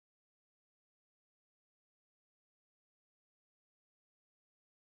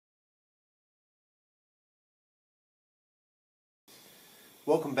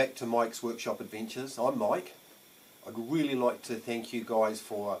Welcome back to Mike's Workshop Adventures. I'm Mike. I'd really like to thank you guys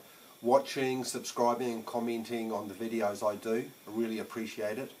for watching, subscribing and commenting on the videos I do. I really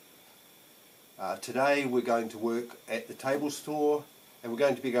appreciate it. Today we're going to work at the table store and we're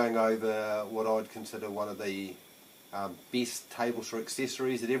going to be going over what I'd consider one of the best table saw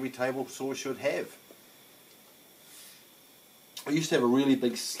accessories that every table saw should have. I used to have a really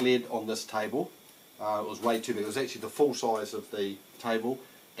big sled on this table. It was way too big. It was actually the full size of the table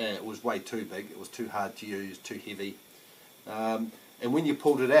and it was way too big. It was too hard to use, too heavy. And when you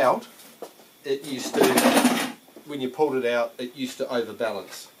pulled it out, it used to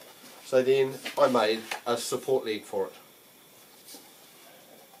overbalance. So then I made a support leg for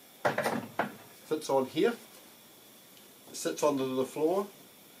it. Fits on here, it sits onto the floor,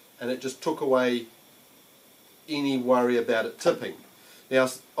 and it just took away any worry about it tipping. Now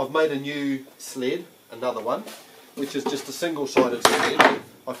I've made a new sled, another one, which is just a single-sided sled.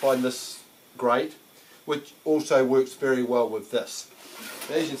 I find this great, which also works very well with this.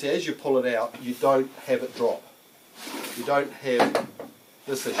 Now, as you can see, as you pull it out, you don't have it drop. You don't have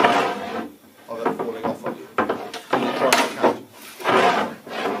this issue of it falling off on you when you try to cut.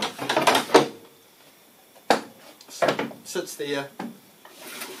 Sits there,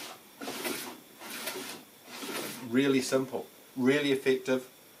 really simple, really effective,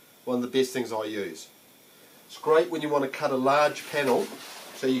 one of the best things I use. It's great when you want to cut a large panel,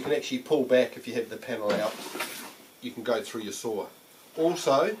 so you can actually pull back if you have the panel out, you can go through your saw.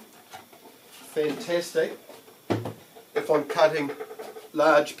 Also, fantastic if I'm cutting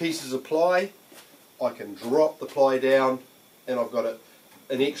large pieces of ply, I can drop the ply down and I've got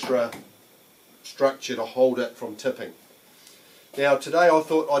an extra structure to hold it from tipping. Now today I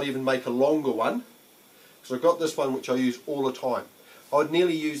thought I'd even make a longer one, because I've got this one which I use all the time. I'd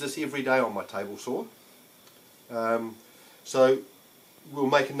nearly use this every day on my table saw. So we'll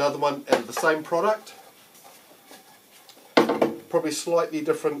make another one out of the same product, probably slightly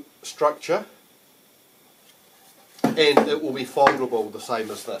different structure, and it will be foldable the same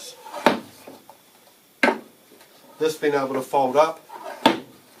as this. This being able to fold up,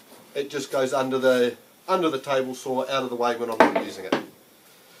 it just goes under the table saw, out of the way when I'm not using it.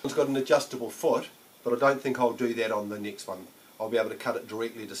 It's got an adjustable foot, but I don't think I'll do that on the next one. I'll be able to cut it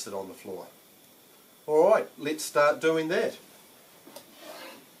directly to sit on the floor. Alright, let's start doing that.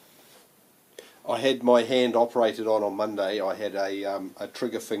 I had my hand operated on Monday. I had a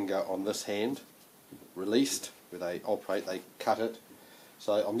trigger finger on this hand released, where they operate, they cut it.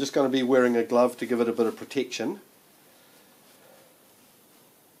 So I'm just going to be wearing a glove to give it a bit of protection.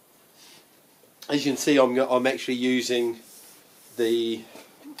 As you can see, I'm actually using the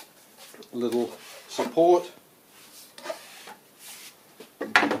little support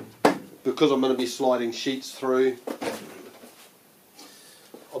because I'm going to be sliding sheets through.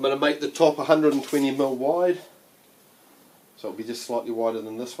 I'm going to make the top 120mm wide, so it'll be just slightly wider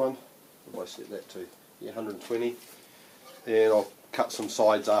than this one. If I set that to 120, and I'll cut some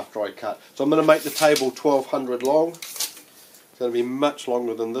sides after I cut. So I'm going to make the table 1200 long. It's going to be much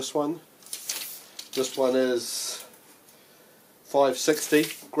longer than this one. This one is 560,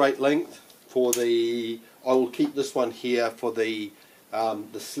 great length for the. I will keep this one here for the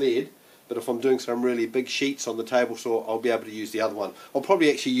sled. But if I'm doing some really big sheets on the table saw, I'll be able to use the other one. I'll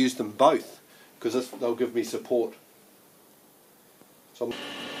probably actually use them both because they'll give me support. So you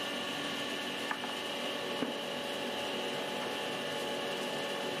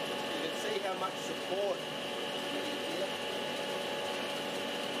can see how much support.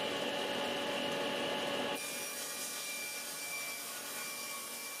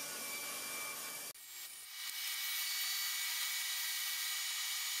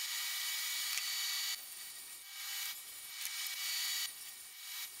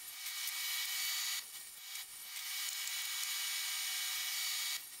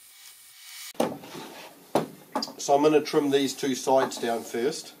 So I'm going to trim these two sides down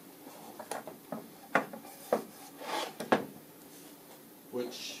first,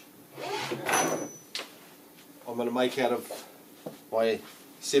 which I'm going to make out of my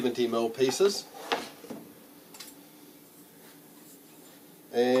 70mm pieces,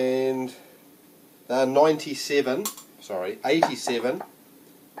 and they're 87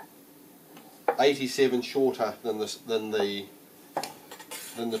 shorter than the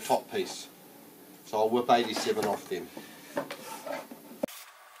top piece. So I'll whip 87 off them.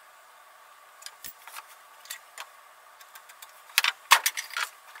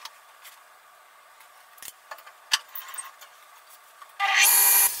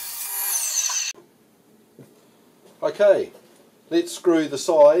 Okay, let's screw the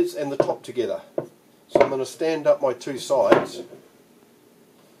sides and the top together. So I'm going to stand up my two sides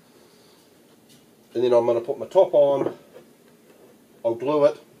and then I'm going to put my top on. I'll glue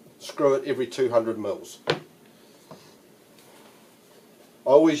it, screw it every 200 mils. I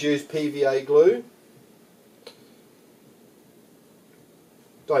always use PVA glue.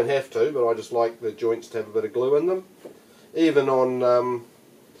 Don't have to, but I just like the joints to have a bit of glue in them. Even on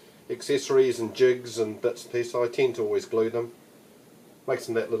accessories and jigs and bits and pieces, I tend to always glue them. Makes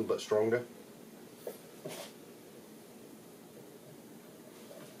them that little bit stronger.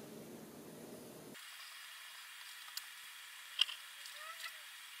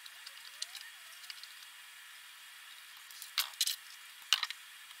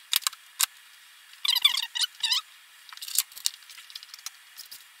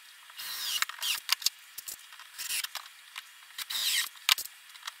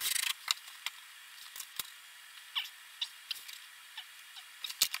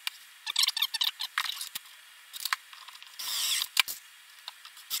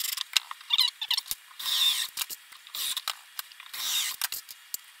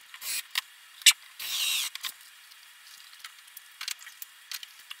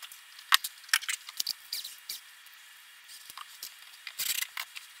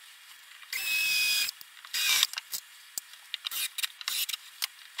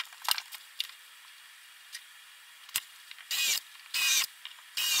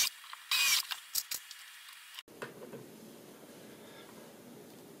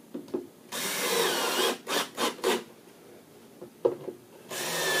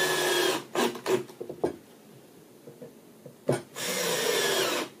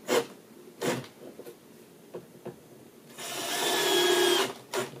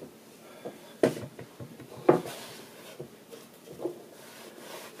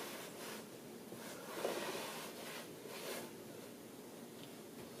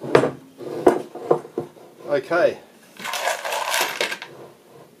 Okay,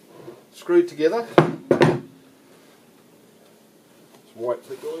 screwed together. Let's wipe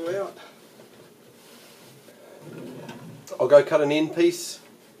the glue out. I'll go cut an end piece.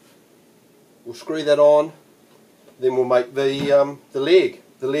 We'll screw that on. Then we'll make the leg.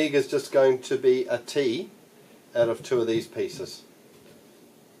 The leg is just going to be a T out of two of these pieces.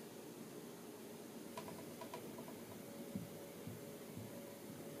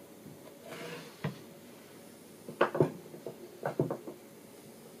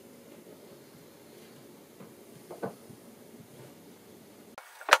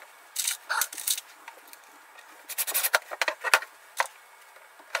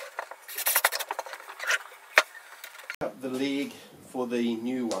 The leg for the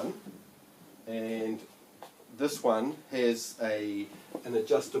new one, and this one has an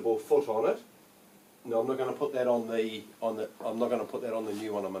adjustable foot on it. No, I'm not going to put that on the I'm not going to put that on the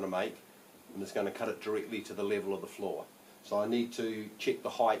new one I'm going to make. I'm just going to cut it directly to the level of the floor. So I need to check the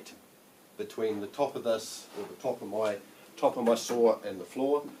height between the top of this, or the top of my saw and the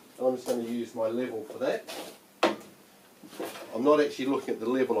floor, and I'm just going to use my level for that. I'm not actually looking at the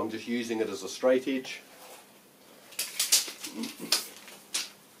level, I'm just using it as a straight edge.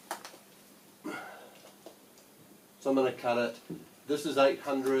 So I'm going to cut it. This is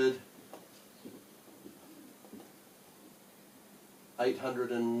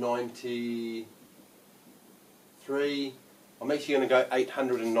 893. I'm actually going to go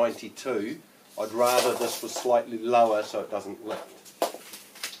 892. I'd rather this was slightly lower so it doesn't lift.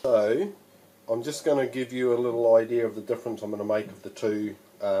 So I'm just going to give you a little idea of the difference I'm going to make of the two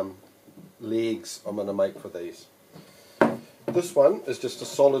legs I'm going to make for these. This one is just a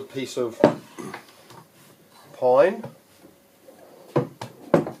solid piece of pine.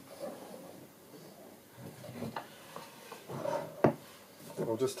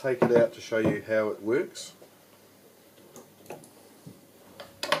 I'll just take it out to show you how it works.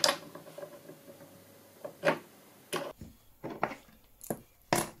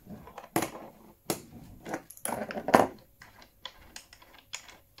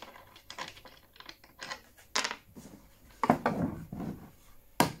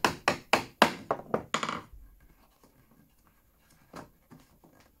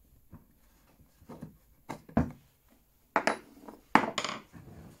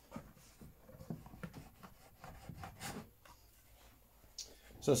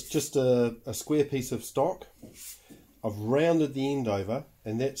 So it's just a square piece of stock. I've rounded the end over,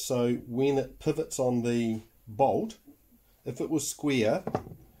 and that's so when it pivots on the bolt, if it was square,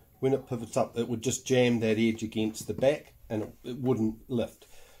 when it pivots up it would just jam that edge against the back and it wouldn't lift.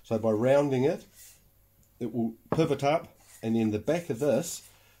 So by rounding it, it will pivot up, and then the back of this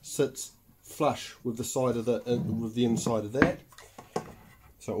sits flush with the side of with the inside of that,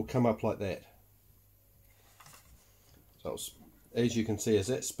 so it will come up like that. So as you can see, as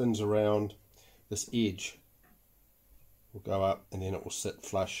that spins around, this edge will go up and then it will sit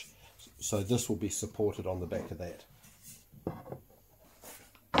flush. So this will be supported on the back of that.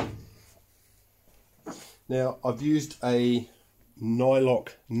 Now I've used a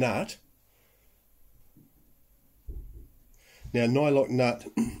nylock nut. Now nylock nut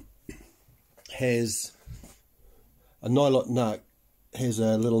has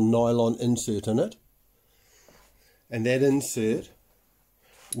a little nylon insert in it, and that insert,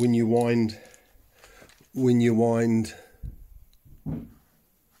 when you wind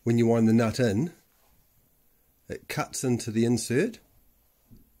the nut in, it cuts into the insert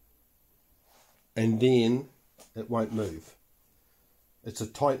and then it won't move. It's a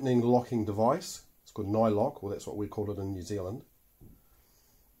tightening locking device. It's called nylock, or that's what we call it in New Zealand.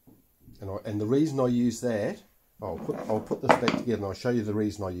 And the reason I use that, I'll put this back together and I'll show you the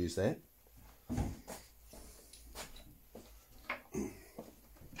reason I use that.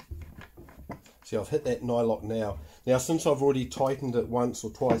 See, I've hit that nylock now. Now, since I've already tightened it once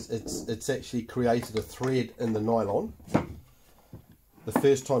or twice, it's actually created a thread in the nylon. The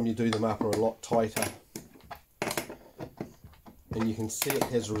first time you do them up are a lot tighter. And you can see it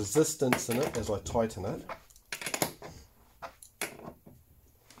has resistance in it as I tighten it.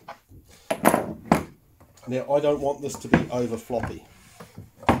 Now, I don't want this to be over floppy.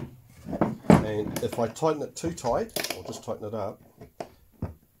 And if I tighten it too tight, I'll just tighten it up.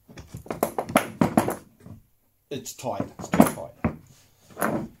 It's tight, it's too tight.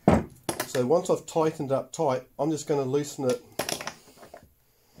 So once I've tightened up tight, I'm just going to loosen it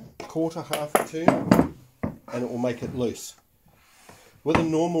quarter, half a turn, and it will make it loose. With a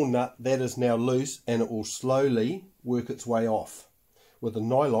normal nut, that is now loose and it will slowly work its way off. With the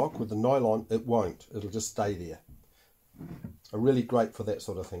nylon, it won't. It'll just stay there. Are really great for that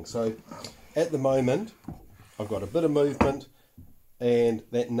sort of thing. So at the moment, I've got a bit of movement, and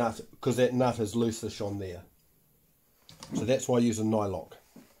that nut, because that nut is loosish on there. So that's why I use a nylock.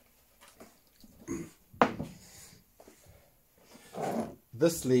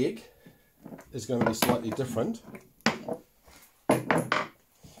 This leg is going to be slightly different.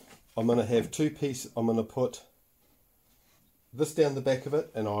 I'm going to have two pieces. I'm going to put this down the back of it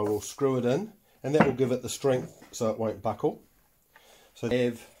and I will screw it in, and that will give it the strength so it won't buckle. So I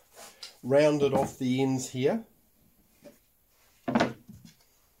have rounded off the ends here.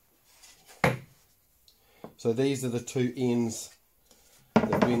 So these are the two ends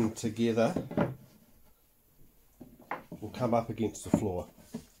that when together will come up against the floor.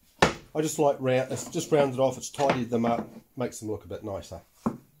 I just like it's just rounded off, it's tidied them up, makes them look a bit nicer.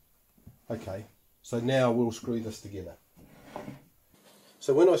 Okay, so now we'll screw this together.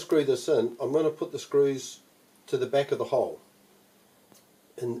 So when I screw this in, I'm going to put the screws to the back of the hole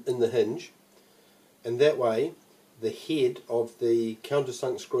in the hinge, and that way the head of the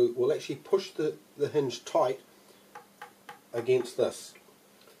countersunk screw will actually push the hinge tight against this,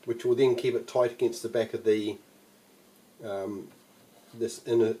 which will then keep it tight against the back of the this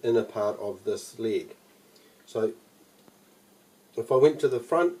inner part of this leg. So if I went to the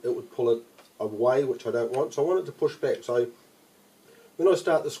front, it would pull it away, which I don't want, so I want it to push back. So when I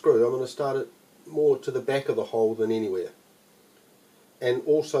start the screw, I'm going to start it more to the back of the hole than anywhere. And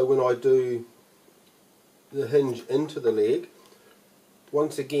also when I do the hinge into the leg,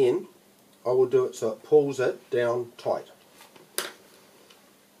 once again I will do it so it pulls it down tight.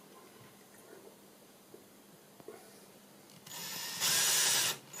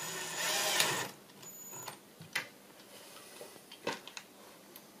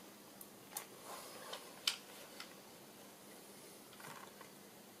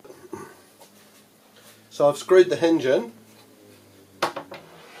 So I've screwed the hinge in,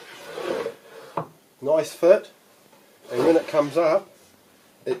 nice fit, and when it comes up,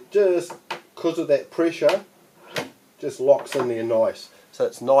 it just, because of that pressure, just locks in there nice. So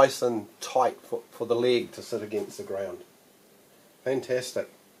it's nice and tight for the leg to sit against the ground. Fantastic.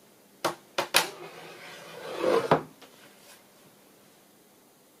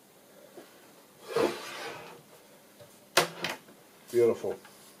 Beautiful.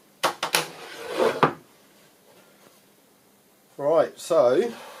 Right,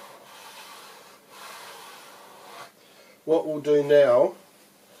 so what we'll do now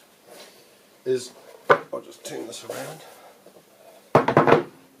is, I'll just turn this around.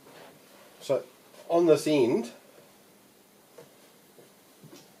 So on this end,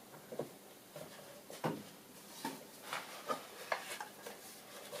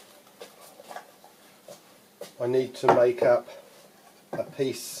 I need to make up a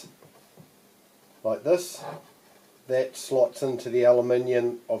piece like this that slots into the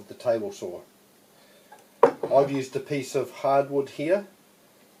aluminium of the table saw. I've used a piece of hardwood here,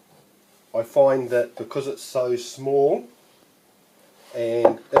 I find that because it's so small,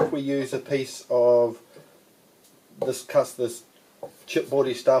 and if we use a piece of this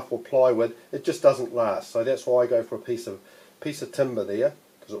chipboardy stuff or plywood, it just doesn't last. So that's why I go for a piece of timber there,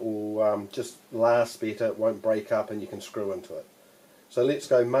 because it will just last better, it won't break up, and you can screw into it. So let's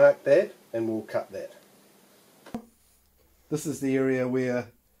go mark that and we'll cut that. This is the area where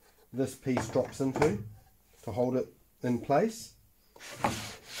this piece drops into to hold it in place.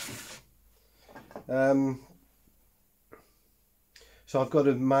 So I've got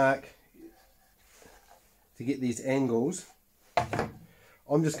to mark to get these angles.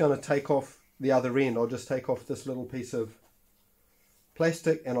 I'm just going to take off the other end. I'll just take off this little piece of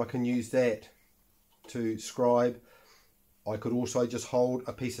plastic and I can use that to scribe. I could also just hold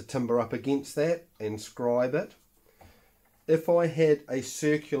a piece of timber up against that and scribe it. If I had a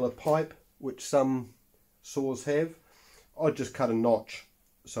circular pipe, which some saws have, I'd just cut a notch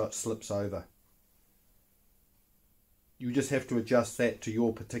so it slips over. You just have to adjust that to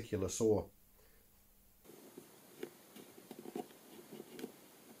your particular saw.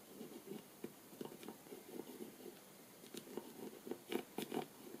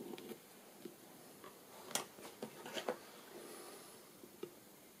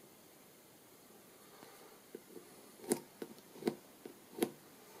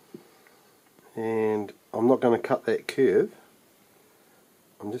 And I'm not going to cut that curve.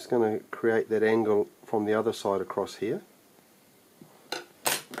 I'm just going to create that angle from the other side across here.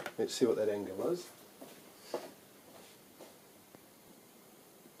 Let's see what that angle is.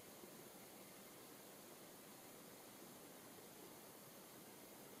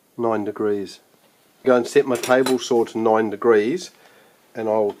 $9. Go and set my table saw to 9 degrees, and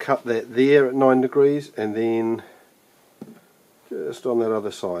I'll cut that there at 9 degrees, and then just on that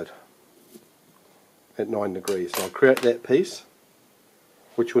other side at 9 degrees. So I'll create that piece,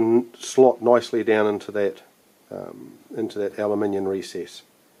 which will slot nicely down into that aluminium recess.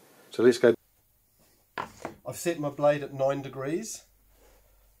 So let's go. I've set my blade at 9 degrees.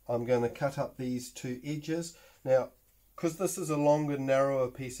 I'm going to cut up these two edges. Now, because this is a longer, narrower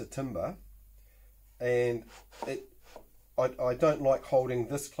piece of timber, and I don't like holding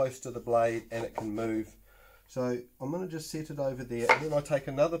this close to the blade and it can move. So I'm going to just set it over there, and then I take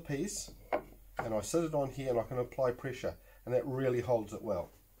another piece and I sit it on here and I can apply pressure, and that really holds it well.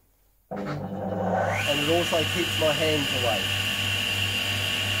 And it also keeps my hands away.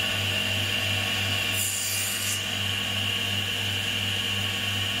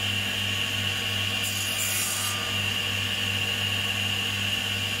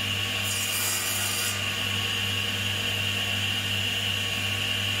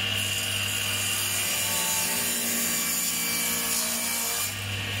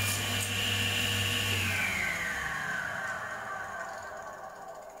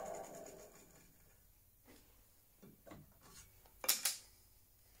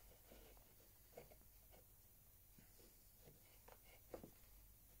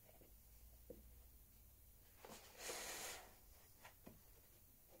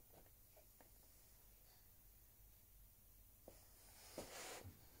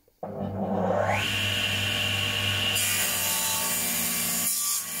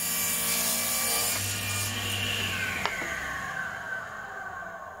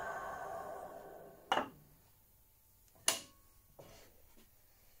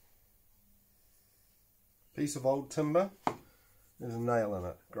 Piece of old timber, there's a nail in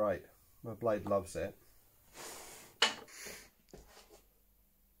it, great, my blade loves that.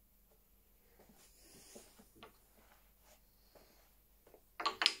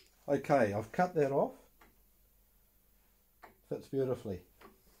 Okay, I've cut that off, fits beautifully.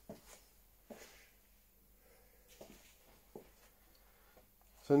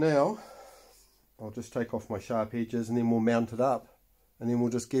 So now I'll just take off my sharp edges and then we'll mount it up, and then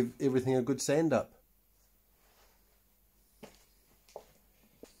we'll just give everything a good sand up.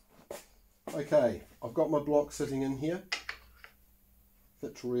 Okay, I've got my block sitting in here,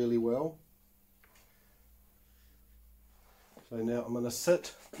 fits really well. So now I'm going to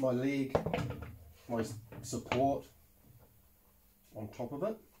sit my leg, my support on top of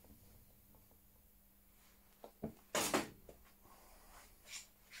it.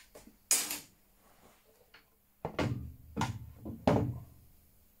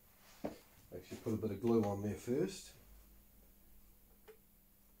 Actually put a bit of glue on there first.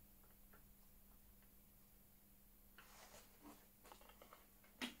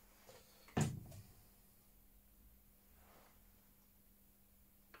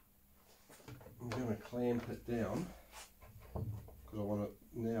 I'm going to clamp it down because I want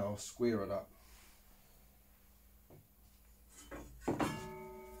to now square it up.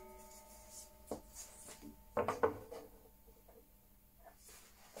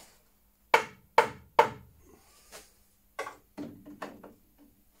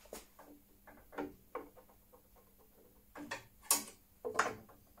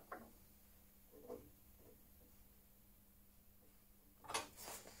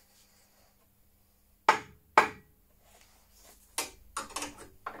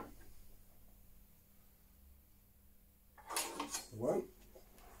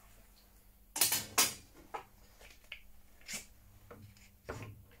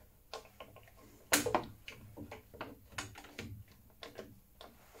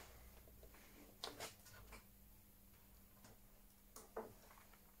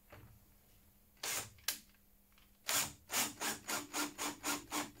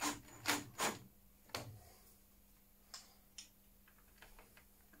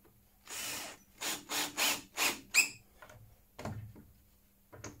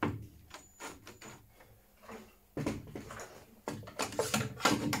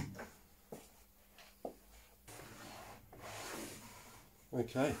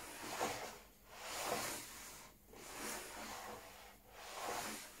 Okay.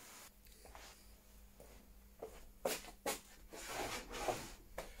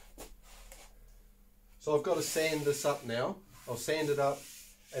 So I've got to sand this up now. I'll sand it up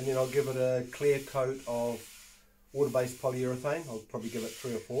and then I'll give it a clear coat of water-based polyurethane. I'll probably give it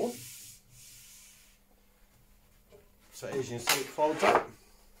 3 or 4. So as you can see, it folds up.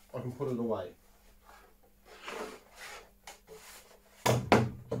 I can put it away.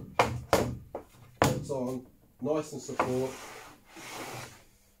 It's on nice and secure.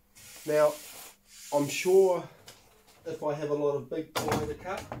 Now, I'm sure if I have a lot of big ply to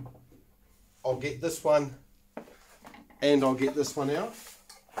cut, I'll get this one and I'll get this one out.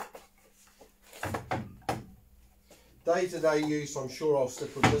 Day-to-day use, I'm sure I'll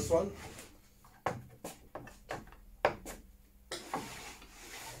stick with this one.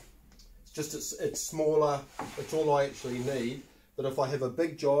 It's smaller, it's all I actually need, but if I have a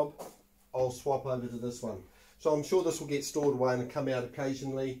big job, I'll swap over to this one. So I'm sure this will get stored away and come out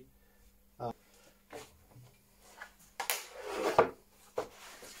occasionally.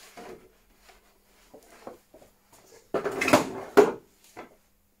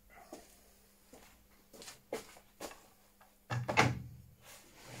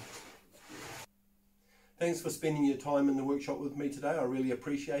 Thanks for spending your time in the workshop with me today. I really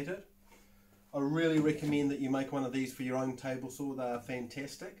appreciate it. I really recommend that you make one of these for your own table saw. They are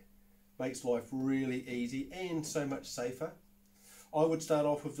fantastic. Makes life really easy and so much safer. I would start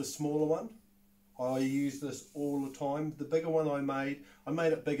off with the smaller one. I use this all the time. The bigger one I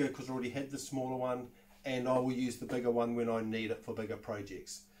made it bigger because I already had the smaller one, and I will use the bigger one when I need it for bigger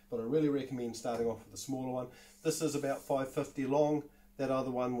projects. But I really recommend starting off with the smaller one. This is about 550 long. That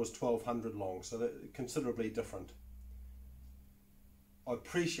other one was 1200 long, so that's considerably different. I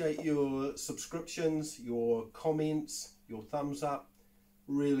appreciate your subscriptions, your comments, your thumbs up.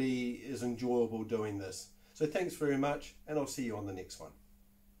 Really is enjoyable doing this. So thanks very much, and I'll see you on the next one.